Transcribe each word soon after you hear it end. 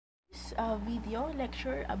this video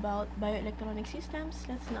lecture about bioelectronic systems,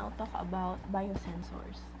 let's now talk about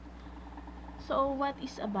biosensors. So what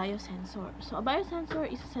is a biosensor? So a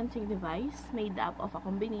biosensor is a sensing device made up of a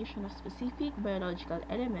combination of specific biological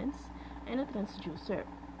elements and a transducer.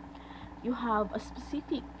 You have a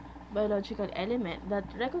specific biological element that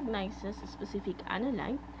recognizes a specific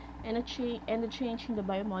analyte, and the change in the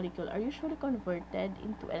biomolecule are usually converted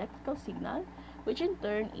into electrical signal, which in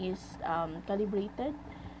turn is calibrated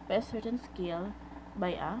by a certain scale by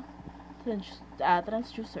a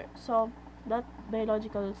transducer. So that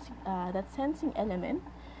that sensing element,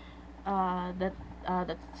 that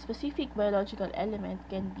specific biological element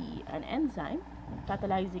can be an enzyme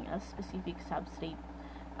catalyzing a specific substrate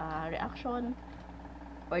reaction,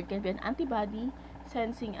 or it can be an antibody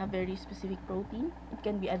sensing a very specific protein. It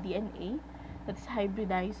can be a DNA that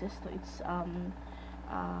hybridizes to its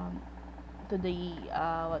to the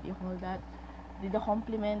what you call that, the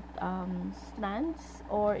complement strands,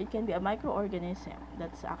 or it can be a microorganism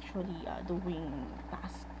that's actually doing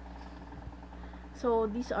task. So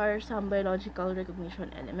these are some biological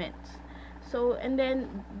recognition elements. So and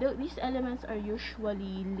then these elements are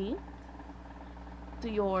usually linked to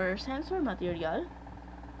your sensor material,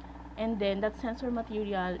 and then that sensor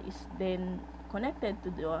material is then connected to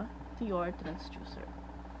your transducer.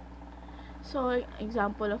 So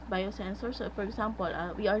example of biosensors, so for example,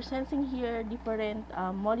 we are sensing here different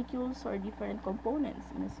molecules or different components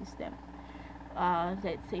in a system.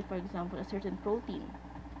 Let's say for example a certain protein.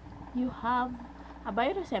 You have a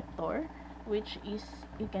bioreceptor, which is,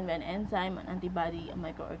 it can be an enzyme, an antibody, a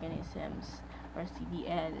microorganisms, or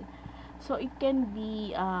CDL. So it can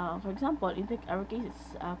be, for example, in our case,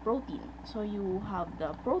 it's protein. So you have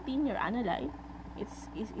the protein, your analyte. It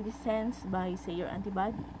is sensed by, say, your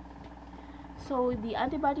antibody. So the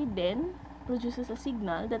antibody then produces a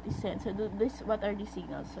signal that is sent. So what are these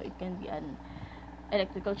signals? So it can be an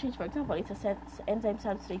electrical change. For example, it's a enzyme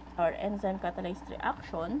substrate or enzyme catalyzed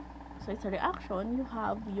reaction. So it's a reaction. You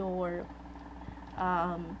have your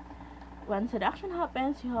once the reaction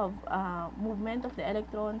happens, you have movement of the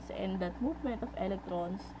electrons, and that movement of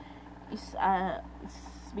electrons is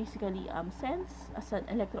basically sensed as an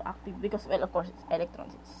electroactive, because, well, of course, it's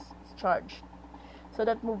electrons, it's charged. So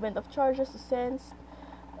that movement of charges is sensed,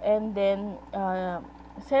 and then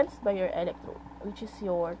sensed by your electrode, which is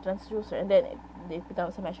your transducer, and then it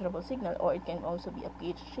becomes a measurable signal, or it can also be a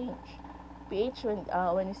pH change. pH,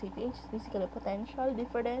 when you say pH, is basically a potential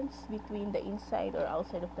difference between the inside or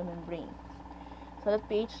outside of the membrane. So that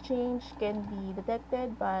pH change can be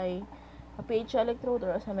detected by a pH electrode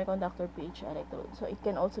or a semiconductor pH electrode. So it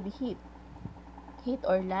can also be heat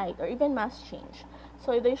or light, or even mass change.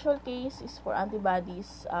 So the usual case is for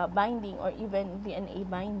antibodies binding, or even DNA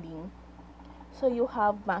binding. So you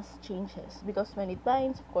have mass changes, because when it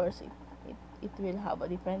binds, of course, it will have a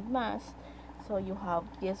different mass. So you have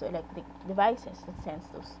piezoelectric devices that sense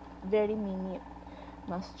those very minute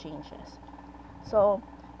mass changes. So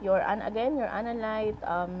your analyte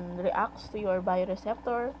reacts to your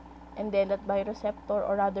bioreceptor, and then that bioreceptor,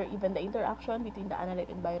 or rather even the interaction between the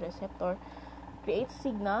analyte and bioreceptor, creates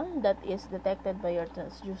signal that is detected by your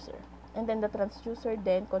transducer, and then the transducer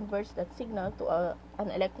then converts that signal to an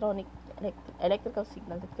electrical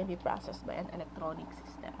signal that can be processed by an electronic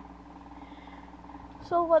system.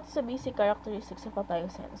 So what's the basic characteristics of a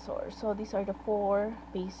biosensor? So these are the 4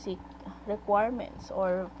 basic requirements,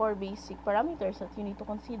 or 4 basic parameters that you need to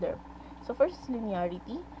consider. So first is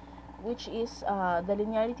linearity, which is the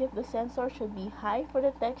linearity of the sensor should be high for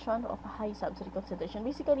detection of a high substrate concentration.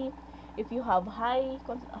 Basically, if you have high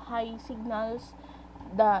signals,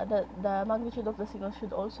 the magnitude of the signal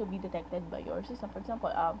should also be detected by your system. For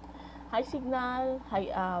example, high signal,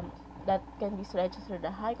 that can be registered at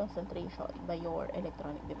a high concentration by your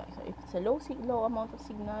electronic device. So if it's a low amount of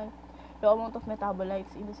signal, low amount of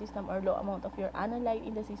metabolites in the system, or low amount of your analyte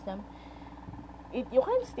in the system, you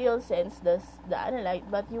can still sense the analyte,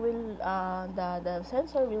 but you will the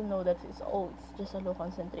sensor will know that it's just a low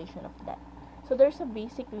concentration of that. So there's a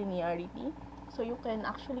basic linearity, so you can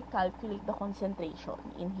actually calculate the concentration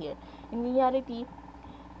in here. In linearity,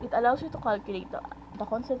 it allows you to calculate the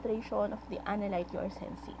concentration of the analyte you are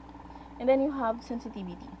sensing. And then you have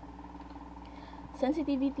sensitivity.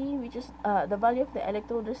 Sensitivity, which is the value of the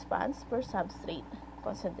electrode response per substrate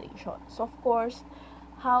concentration. So of course,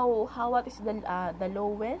 what is the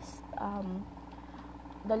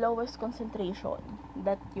lowest concentration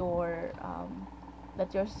that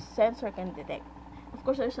your sensor can detect. Of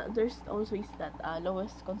course, there's also is that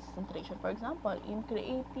lowest concentration. For example, in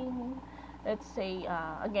creating, let's say,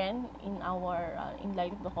 again, in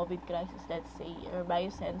light of the COVID crisis, let's say your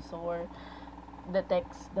biosensor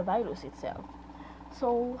detects the virus itself.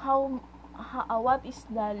 So what is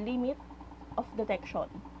the limit of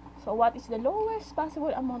detection? So what is the lowest possible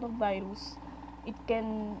amount of virus it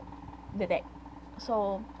can detect?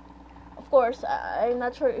 So of course, I'm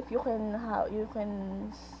not sure if you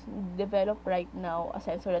can develop right now a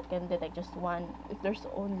sensor that can detect just one. If there's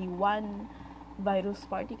only one virus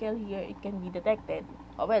particle here, it can be detected.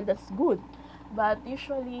 Oh, well, that's good, but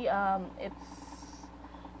usually it's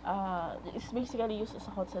basically used as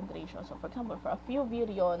a concentration. So, for example, for a few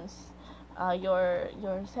virions, your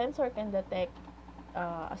sensor can detect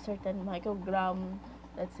a certain microgram,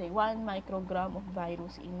 let's say 1 microgram of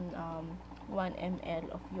virus in 1 ml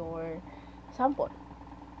of your sample.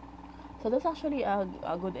 So that's actually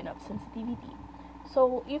a good enough sensitivity.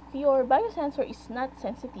 So if your biosensor is not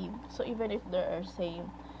sensitive, so even if there are say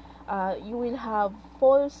you will have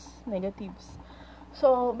false negatives.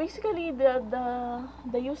 So basically the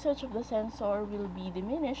usage of the sensor will be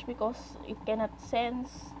diminished because it cannot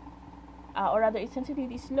sense, or rather its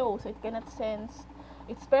sensitivity is low, so it cannot sense,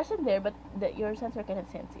 it's present there but your sensor cannot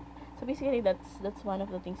sense it. So basically that's one of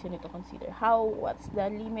the things you need to consider. What's the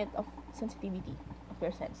limit of sensitivity of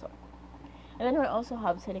your sensor? And then we also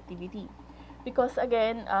have selectivity, because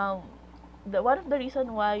again, the one of the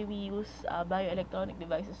reason why we use bioelectronic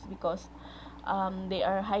devices because they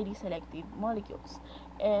are highly selective molecules.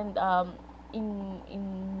 And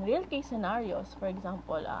in real case scenarios, for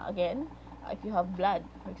example, again, if you have blood,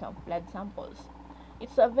 for example, blood samples,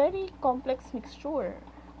 it's a very complex mixture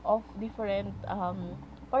of different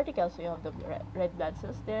particles. So you have the red blood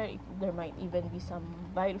cells there. There might even be some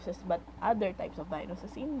viruses, but other types of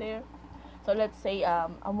viruses in there. So let's say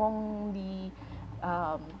among the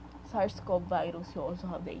SARS-CoV virus, you also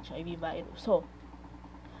have the HIV virus. So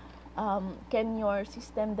can your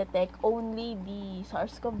system detect only the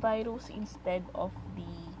SARS-CoV virus instead of the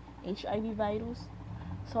HIV virus?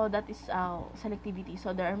 So that is selectivity.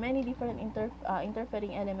 So there are many different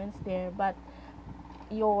interfering elements there, but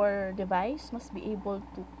your device must be able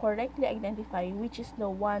to correctly identify which is the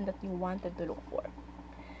one that you wanted to look for.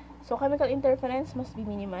 So chemical interference must be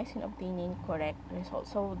minimized in obtaining correct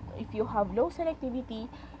results. So if you have low selectivity,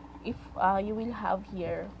 if you will have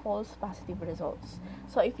here false positive results.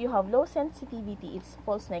 So if you have low sensitivity, it's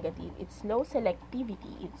false negative. It's low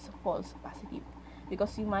selectivity, it's false positive,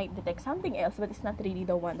 because you might detect something else but it's not really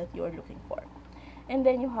the one that you're looking for. And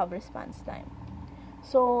then you have response time.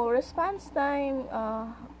 So response time,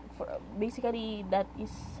 basically that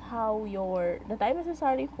is how the time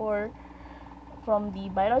necessary from the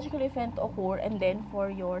biological event to occur, and then for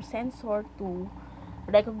your sensor to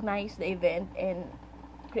recognize the event and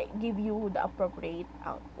give you the appropriate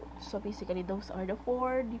output. So basically those are the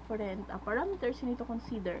 4 different parameters you need to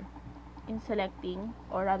consider in selecting,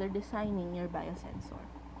 or rather designing, your biosensor.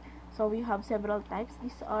 So we have several types.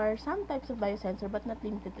 These are some types of biosensor but not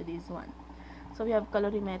limited to this one. So we have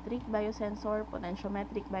colorimetric biosensor,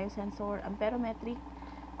 potentiometric biosensor, amperometric,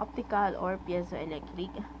 optical, or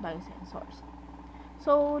piezoelectric biosensors.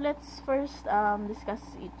 So let's first discuss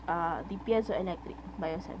the piezoelectric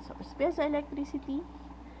biosensors. Piezoelectric,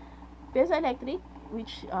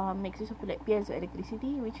 which makes use of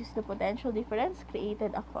piezoelectricity, which is the potential difference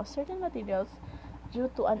created across certain materials due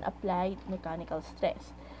to an applied mechanical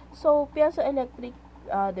stress. So piezoelectric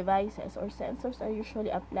devices or sensors are usually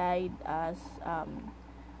applied as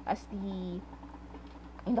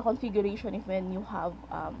in the configuration if when you have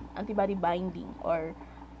antibody binding or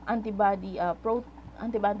antibody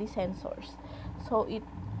antibody sensors. So if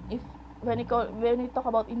when we talk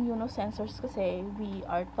about immunosensors, kasi we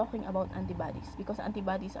are talking about antibodies, because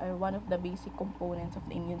antibodies are one of the basic components of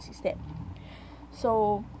the immune system.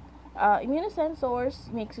 So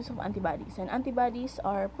immunosensors makes use of antibodies, and antibodies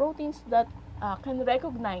are proteins that can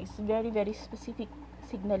recognize very very specific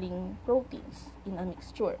signaling proteins in a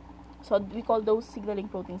mixture. So we call those signaling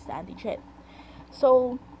proteins the antigen.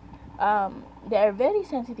 So they are very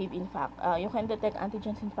sensitive. In fact, you can detect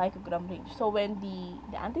antigens in picogram range. So when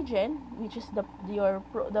the antigen, which is the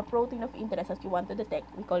protein of interest that you want to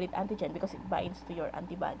detect, we call it antigen because it binds to your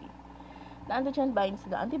antibody. The antigen binds to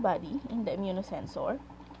the antibody in the immunosensor.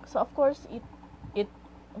 So of course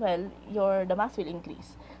the mass will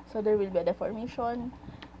increase. So there will be a deformation,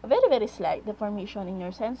 a very very slight deformation in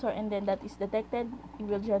your sensor, and then that is detected. You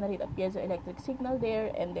will generate a piezoelectric signal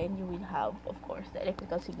there, and then you will have, of course, the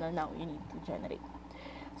electrical signal now you need to generate.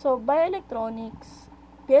 So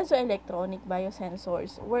piezoelectronic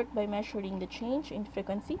biosensors work by measuring the change in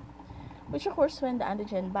frequency, which occurs when the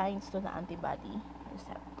antigen binds to the antibody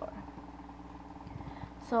receptor.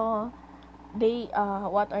 So they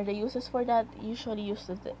what are the uses for that? Usually used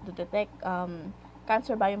to detect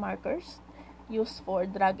cancer biomarkers, used for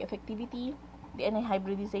drug effectivity, DNA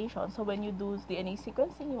hybridization. So when you do DNA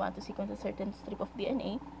sequencing, you want to sequence a certain strip of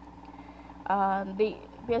DNA. The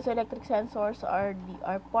piezoelectric sensors are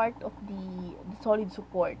part of the solid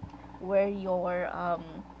support, where your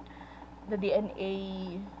the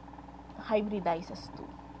DNA hybridizes to.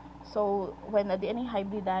 So when the DNA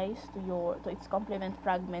hybridizes to its complement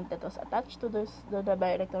fragment that was attached to the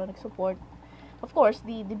bioelectronic support, of course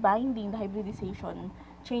the binding, the hybridization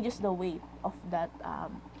changes the weight of that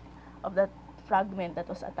fragment that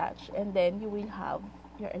was attached, and then you will have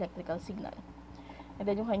your electrical signal. And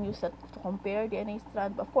then you can use that to compare DNA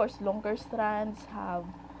strand. Of course, longer strands have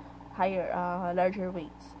larger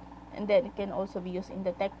weights. And then it can also be used in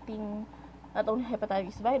detecting not only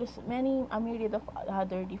hepatitis virus, a myriad of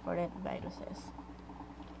other different viruses.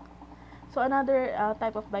 So another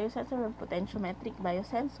type of biosensor are potentiometric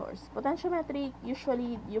biosensors. Potentiometric,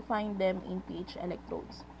 usually you find them in pH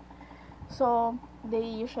electrodes. So they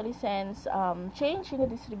usually sense change in the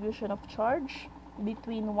distribution of charge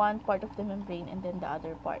between one part of the membrane and then the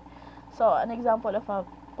other part. So an example of a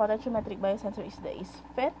potentiometric biosensor is the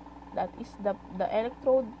FET, that is the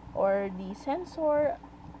electrode or the sensor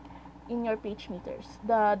in your pH meters.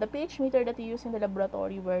 The pH meter that you use in the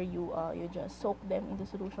laboratory, where you just soak them into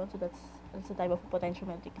solution. So that's a type of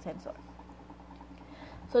potentiometric sensor.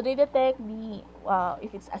 So they detect the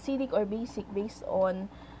if it's acidic or basic based on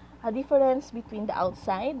a difference between the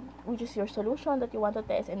outside, which is your solution that you want to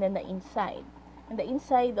test, and then the inside. And the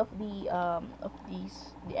inside of the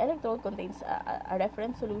electrode contains a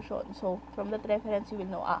reference solution. So from that reference, you will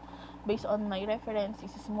know, based on my reference,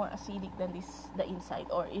 this is more acidic than the inside,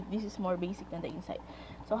 or this is more basic than the inside.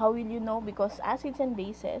 So how will you know? Because acids and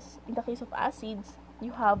bases, in the case of acids,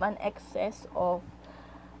 you have an excess of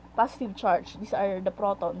positive charge. These are the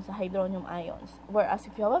protons, the hydronium ions. Whereas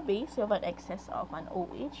if you have a base, you have an excess of an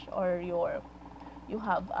OH, or you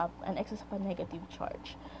have an excess of a negative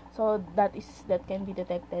charge. So that can be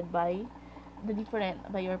detected by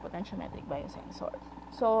your potentiometric biosensor.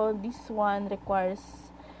 So this one requires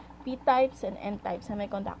P-types and N-type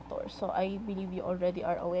semiconductors. So I believe you already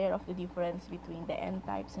are aware of the difference between the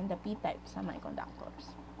N-types and the P-type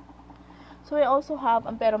semiconductors. So we also have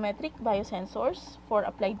amperometric biosensors for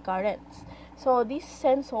applied currents. So this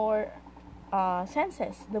sensor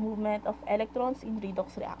senses the movement of electrons in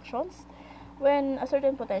redox reactions when a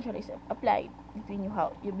certain potential is applied between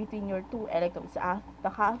your two electrodes, the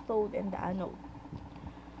cathode and the anode.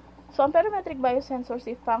 So amperometric biosensors,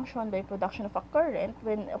 they function by production of a current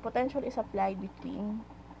when a potential is applied between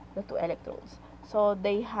the two electrodes. So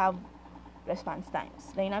they have response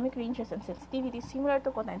times, dynamic ranges, and sensitivity similar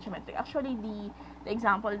to potentiometric. Actually, the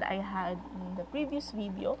example that I had in the previous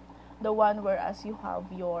video, the one where as you have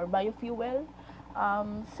your biofuel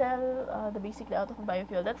cell, the basic layout of a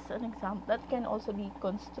biofuel, that's an example that can also be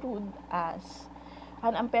construed as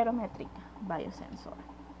an amperometric biosensor.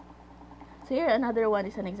 So here another one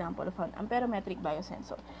is an example of an amperometric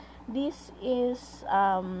biosensor. This is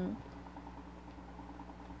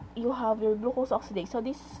you have your glucose oxidase. So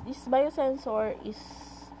this biosensor is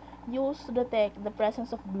used to detect the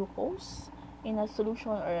presence of glucose in a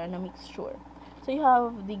solution or in a mixture. So you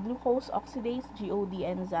have the glucose oxidase, GOD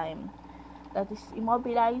enzyme, that is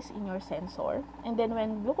immobilized in your sensor. And then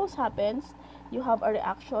when glucose happens, you have a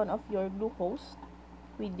reaction of your glucose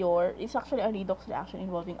with it's actually a redox reaction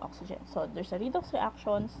involving oxygen. So there's a redox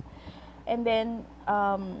reactions, and then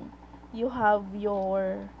you have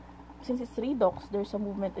since it's redox, there's a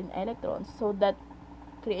movement in electrons. So that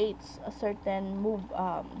creates a certain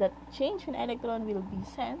that change in electron will be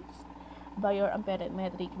sensed by your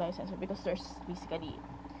amperometric biosensor, because there's basically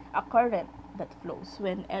a current that flows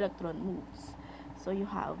when electron moves. So you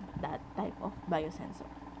have that type of biosensor.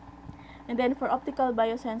 And then for optical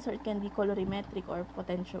biosensor, it can be colorimetric or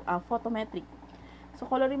photometric. So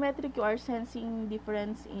colorimetric, you are sensing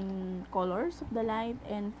difference in colors of the light,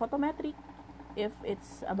 and photometric if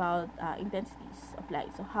it's about intensities of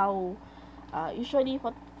light. So how usually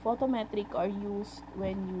photometric are used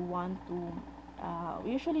when you want to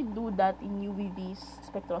we usually do that in UV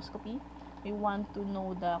spectroscopy. We want to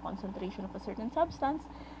know the concentration of a certain substance,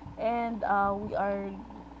 and we are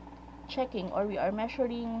checking, or we are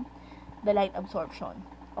measuring the light absorption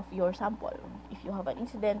of your sample. If you have an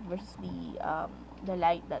incident versus the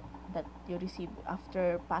light that you receive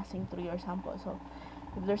after passing through your sample. So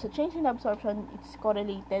if there's a change in absorption, it's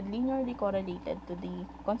linearly correlated to the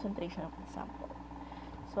concentration of the sample.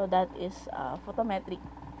 So that is photometric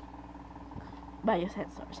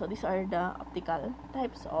biosensor. So these are the optical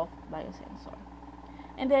types of biosensor.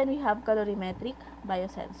 And then we have colorimetric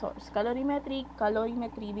biosensors. Colorimetry,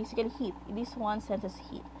 basically heat. This one senses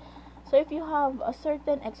heat. So if you have a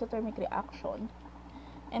certain exothermic reaction,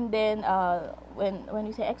 and then when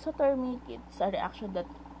we say exothermic, it's a reaction that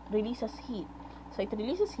releases heat. So it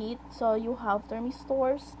releases heat, so you have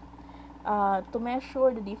thermistors to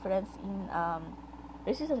measure the difference in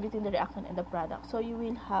resistance between the reactant and the product. So you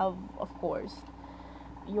will have, of course,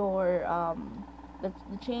 your the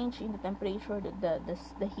change in the temperature that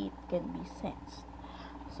the heat can be sensed.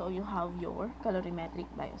 So you have your colorimetric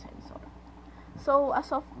biosensor. So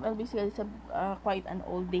as of, well, basically it's a quite an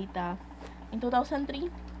old data in 2003.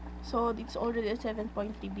 So it's already a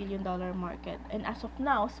 $7.3 billion market, and as of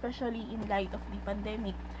now, especially in light of the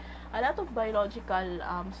pandemic, a lot of biological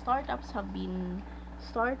startups have been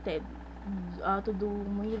started to do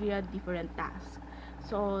myriad different tasks.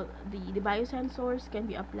 So the biosensors can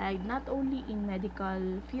be applied not only in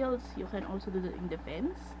medical fields, you can also do it in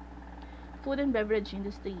defense, food and beverage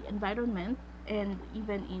industry, environment, and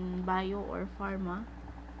even in bio or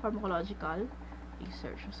pharmacological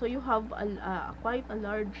research. So you have quite a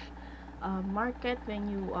large market when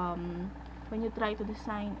you try to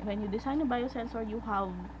design, when you design a biosensor. You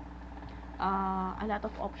have a lot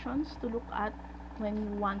of options to look at when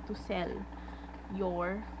you want to sell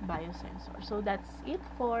your biosensor. So that's it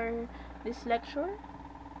for this lecture.